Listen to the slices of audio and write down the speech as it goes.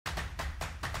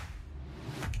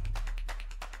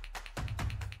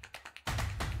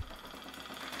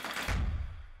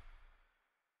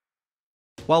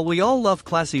While we all love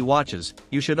classy watches,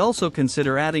 you should also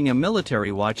consider adding a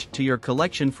military watch to your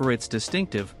collection for its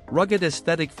distinctive, rugged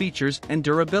aesthetic features and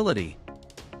durability.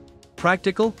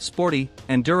 Practical, sporty,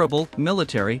 and durable,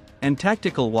 military, and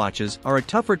tactical watches are a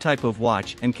tougher type of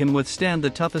watch and can withstand the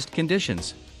toughest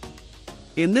conditions.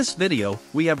 In this video,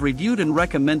 we have reviewed and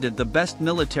recommended the best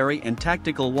military and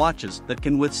tactical watches that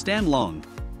can withstand long.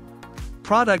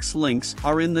 Products links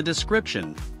are in the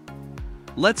description.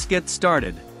 Let's get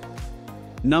started.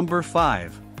 Number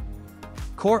 5.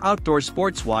 Core Outdoor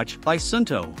Sports Watch by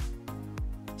Suunto.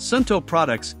 Suunto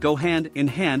products go hand in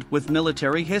hand with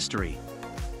military history.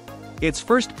 Its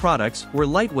first products were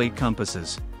lightweight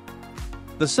compasses.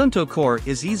 The Suunto Core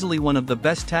is easily one of the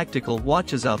best tactical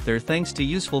watches out there thanks to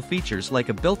useful features like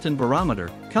a built-in barometer,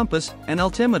 compass, and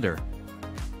altimeter.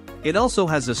 It also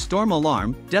has a storm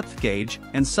alarm, depth gauge,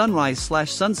 and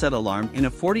sunrise/sunset alarm in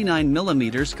a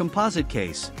 49mm composite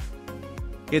case.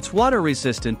 It's water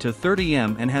resistant to 30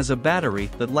 amp and has a battery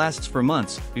that lasts for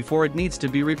months before it needs to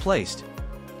be replaced.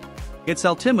 Its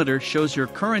altimeter shows your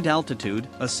current altitude,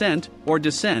 ascent, or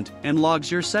descent and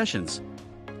logs your sessions.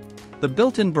 The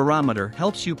built-in barometer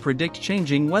helps you predict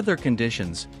changing weather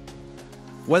conditions.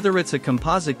 Whether it's a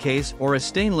composite case or a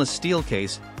stainless steel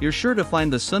case, you're sure to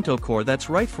find the Suunto Core that's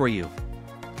right for you.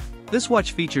 This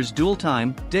watch features dual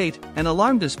time, date, and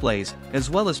alarm displays, as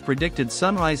well as predicted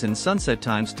sunrise and sunset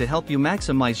times to help you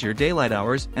maximize your daylight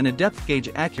hours and a depth gauge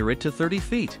accurate to 30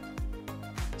 feet.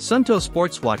 Suunto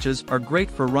sports watches are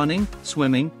great for running,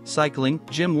 swimming, cycling,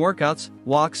 gym workouts,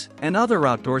 walks, and other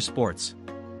outdoor sports.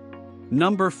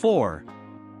 Number 4.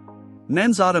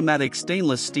 Men's Automatic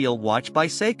Stainless Steel Watch by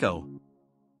SEIKO.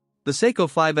 The SEIKO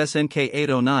 5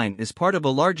 SNK809 is part of a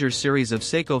larger series of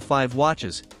SEIKO 5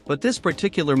 watches, but this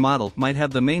particular model might have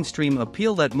the mainstream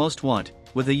appeal that most want,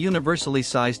 with a universally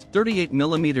sized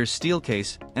 38mm steel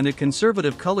case and a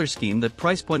conservative color scheme that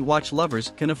price point watch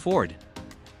lovers can afford.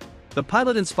 The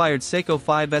pilot-inspired SEIKO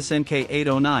 5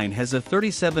 SNK809 has a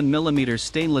 37mm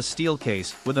stainless steel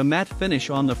case with a matte finish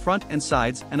on the front and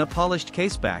sides and a polished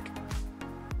caseback.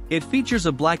 It features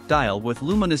a black dial with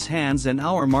luminous hands and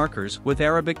hour markers with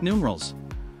Arabic numerals.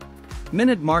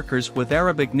 Minute markers with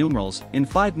Arabic numerals in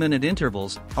 5-minute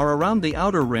intervals are around the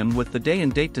outer rim with the day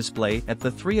and date display at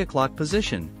the 3 o'clock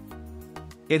position.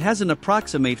 It has an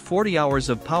approximate 40 hours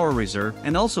of power reserve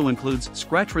and also includes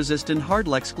scratch-resistant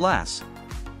Hardlex glass.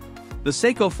 The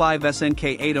SEIKO 5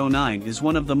 SNK809 is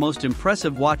one of the most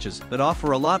impressive watches that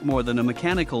offer a lot more than a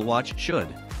mechanical watch should.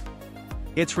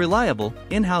 It's reliable,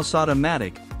 in-house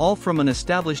automatic, all from an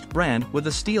established brand with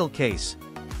a steel case.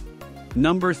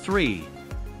 Number 3.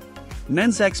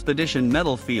 Men's Expedition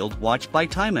Metal Field Watch by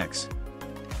Timex.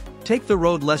 Take the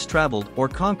road less traveled or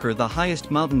conquer the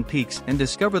highest mountain peaks and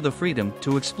discover the freedom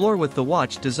to explore with the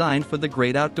watch designed for the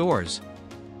great outdoors.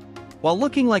 While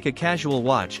looking like a casual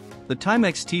watch, the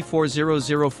Timex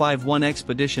T40051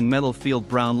 Expedition Metal Field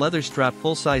Brown Leather Strap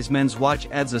full-size men's watch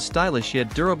adds a stylish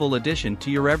yet durable addition to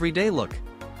your everyday look.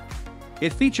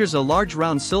 It features a large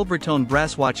round silver-tone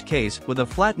brass watch case with a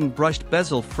flattened brushed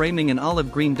bezel framing an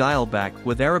olive green dial back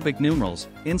with Arabic numerals,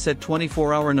 inset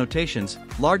 24-hour notations,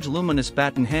 large luminous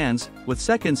baton hands, with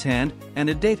seconds hand, and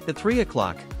a date at 3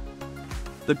 o'clock.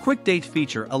 The quick date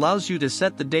feature allows you to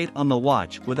set the date on the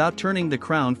watch without turning the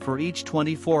crown for each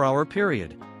 24-hour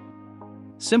period.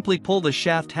 Simply pull the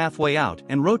shaft halfway out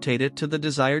and rotate it to the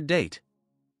desired date.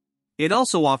 It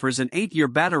also offers an 8-year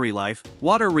battery life,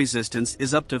 water resistance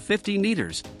is up to 50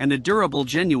 meters, and a durable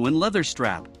genuine leather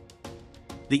strap.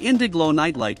 The Indiglow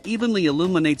nightlight evenly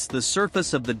illuminates the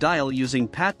surface of the dial using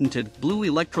patented blue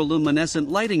electroluminescent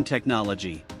lighting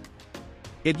technology.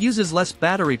 It uses less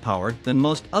battery power than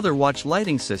most other watch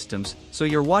lighting systems, so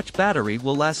your watch battery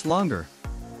will last longer.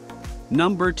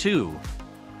 Number 2.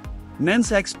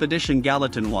 Men's Expedition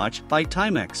Gallatin Watch by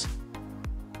Timex.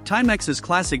 Timex's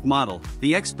classic model,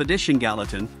 the Expedition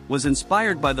Gallatin, was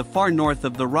inspired by the far north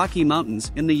of the Rocky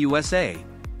Mountains in the USA.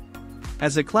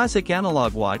 As a classic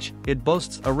analog watch, it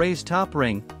boasts a raised top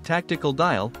ring, tactical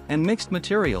dial, and mixed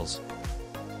materials.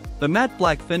 The matte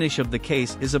black finish of the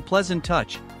case is a pleasant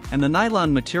touch, and the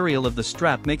nylon material of the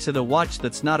strap makes it a watch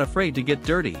that's not afraid to get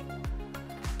dirty.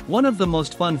 One of the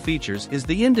most fun features is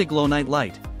the Indiglow night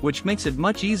light, which makes it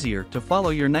much easier to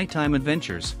follow your nighttime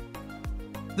adventures.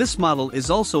 This model is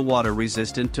also water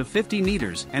resistant to 50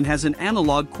 meters and has an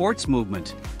analog quartz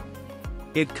movement.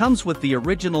 It comes with the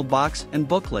original box and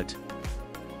booklet.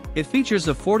 It features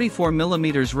a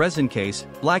 44mm resin case,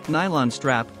 black nylon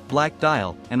strap, black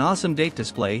dial, an awesome date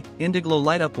display, Indiglow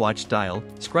light-up watch dial,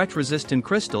 scratch-resistant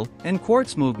crystal, and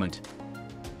quartz movement.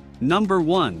 Number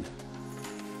 1.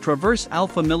 Traverse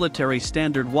Alpha Military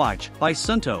Standard Watch by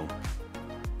Suunto.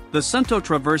 The Suunto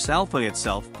Traverse Alpha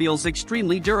itself feels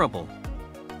extremely durable.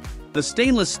 The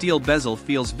stainless steel bezel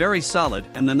feels very solid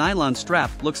and the nylon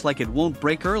strap looks like it won't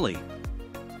break early.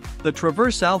 The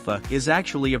Traverse Alpha is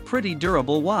actually a pretty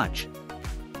durable watch.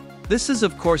 This is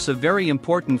of course a very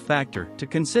important factor to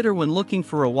consider when looking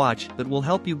for a watch that will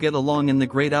help you get along in the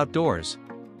great outdoors.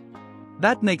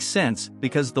 That makes sense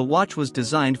because the watch was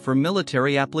designed for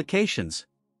military applications.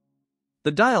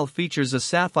 The dial features a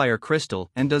sapphire crystal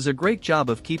and does a great job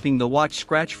of keeping the watch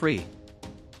scratch-free.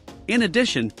 In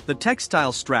addition, the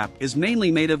textile strap is mainly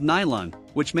made of nylon,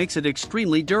 which makes it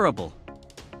extremely durable.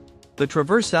 The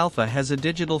Traverse Alpha has a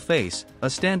digital face, a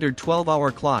standard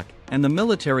 12-hour clock, and the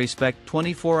military-spec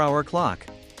 24-hour clock.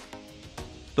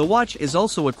 The watch is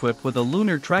also equipped with a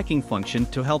lunar tracking function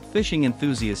to help fishing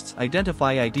enthusiasts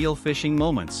identify ideal fishing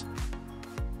moments.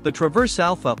 The Traverse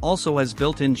Alpha also has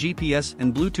built-in GPS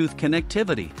and Bluetooth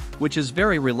connectivity, which is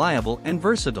very reliable and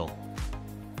versatile.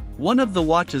 One of the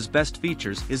watch's best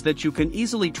features is that you can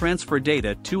easily transfer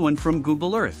data to and from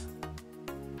Google Earth.